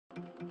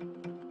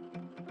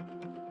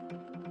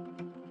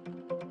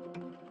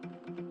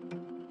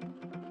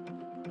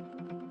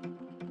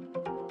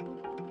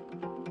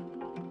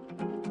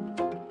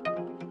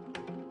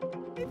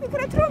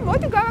ვიფიქრეთ, რომ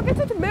მოდი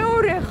გავაკეთოთ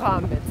მეორე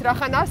ღამეც.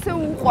 რახან ასე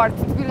უყვართ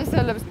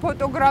თბილისელებს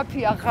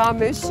ფოტოგრაფია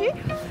ღამეში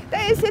და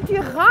ესეთი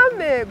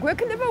ღამე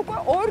გვექნება უკვე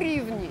 2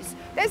 ივნისს.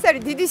 და ეს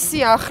არის დიდი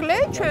სიახლე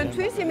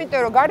ჩვენთვის,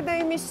 იმიტომ რომ გარდა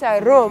იმისა,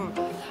 რომ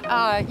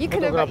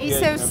იქნება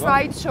ისევ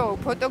slide show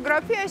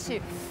ფოტოგრაფიაში,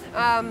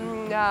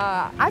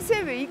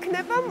 ასევე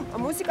იქნება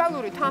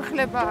მუსიკალური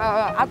თანხლება,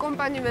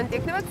 აკომპანიმენტი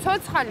იქნება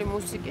ცოცხალი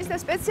მუსიკის და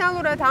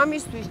სპეციალურად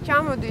ამისთვის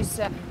ჩამოდის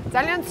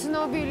ძალიან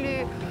ცნობილი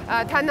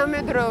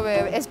თანამედროვე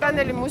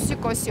ესპანელი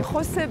მუსიკოსი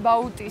ხოსე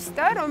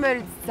ბაუტისტა,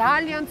 რომელიც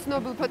ძალიან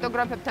ცნობილ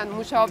ფოტოგრაფებთან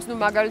მუშაობს, ნუ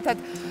მაგალითად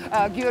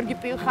გიორგი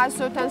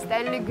პინხასოვთან,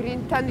 სტენლი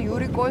გრინთან,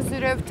 იური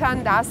კოზირევთან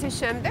და ასე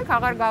შემდეგ,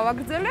 აღარ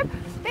გავაგრძელებ.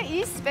 და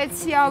ის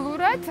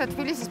სპეციალურად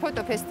თბილისის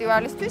ფოტო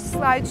ფესტივალისთვის,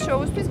 slide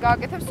show-ისთვის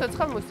გააკეთებს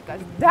ცოცხალ მუსიკას.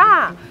 და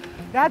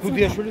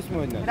გუდიაშვილის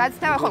მოედანზე. რაც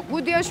ხო,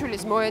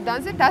 გუდიაშვილის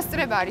მოედანზე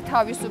დასწრება არის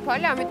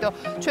თავისუფალი, ამიტომ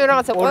ჩვენ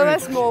რაღაცა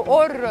ყოველს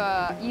 2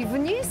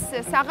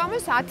 ივნისს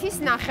საღამოს 10-ის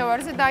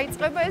ნახევარზე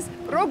დაიწყება ეს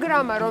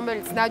პროგრამა,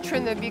 რომელიც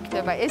ნაჩვენები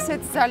იქნება,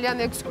 ესეც ძალიან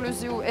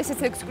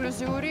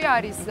ექსკლუზიური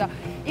არის.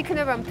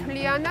 იქნება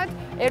მთლიანად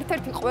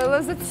ერთ-ერთი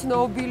ყველაზე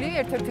ცნობილი,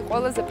 ერთ-ერთი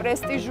ყველაზე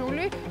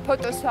პრესტიჟული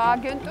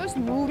ფოტოსააგენტოს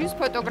ნურის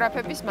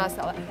ფოტოგრაფების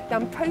მასალა. და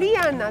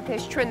მთლიანად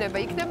ეს ჩვენება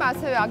იქნება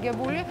ასევე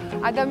აგებული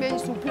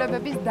ადამიანის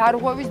უფლებების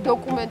დარღვევის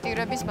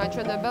დოკუმენტირების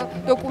მაჩვენებელ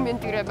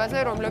დოკუმენტირებაზე,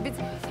 რომლებიც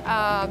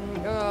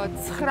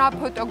 9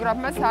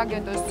 ფოტოგრაფმა,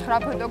 სააგენტოს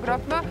 9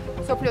 ფოტოგრაფმა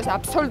სოფლიოს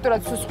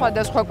აბსოლუტურად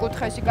სხვადასხვა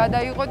კუთხეში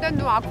გადაიღო და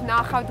ნუ აქ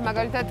ნახავთ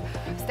მაგალითად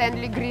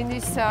სტენლი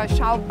გრინის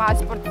შავ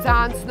პასპორტს,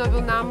 ძალიან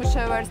ცნობილ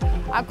ნამუშევარს,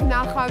 აქ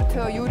ნახავთ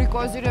იური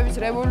კოზირევის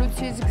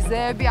რევოლუციის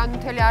გზები, ანუ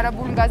მთელი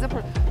არაბული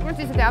გაზაფხული.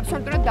 პრინციპით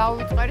აბსოლუტურად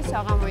დაუვიწყარი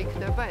საღამო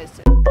იქნება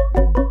ეს.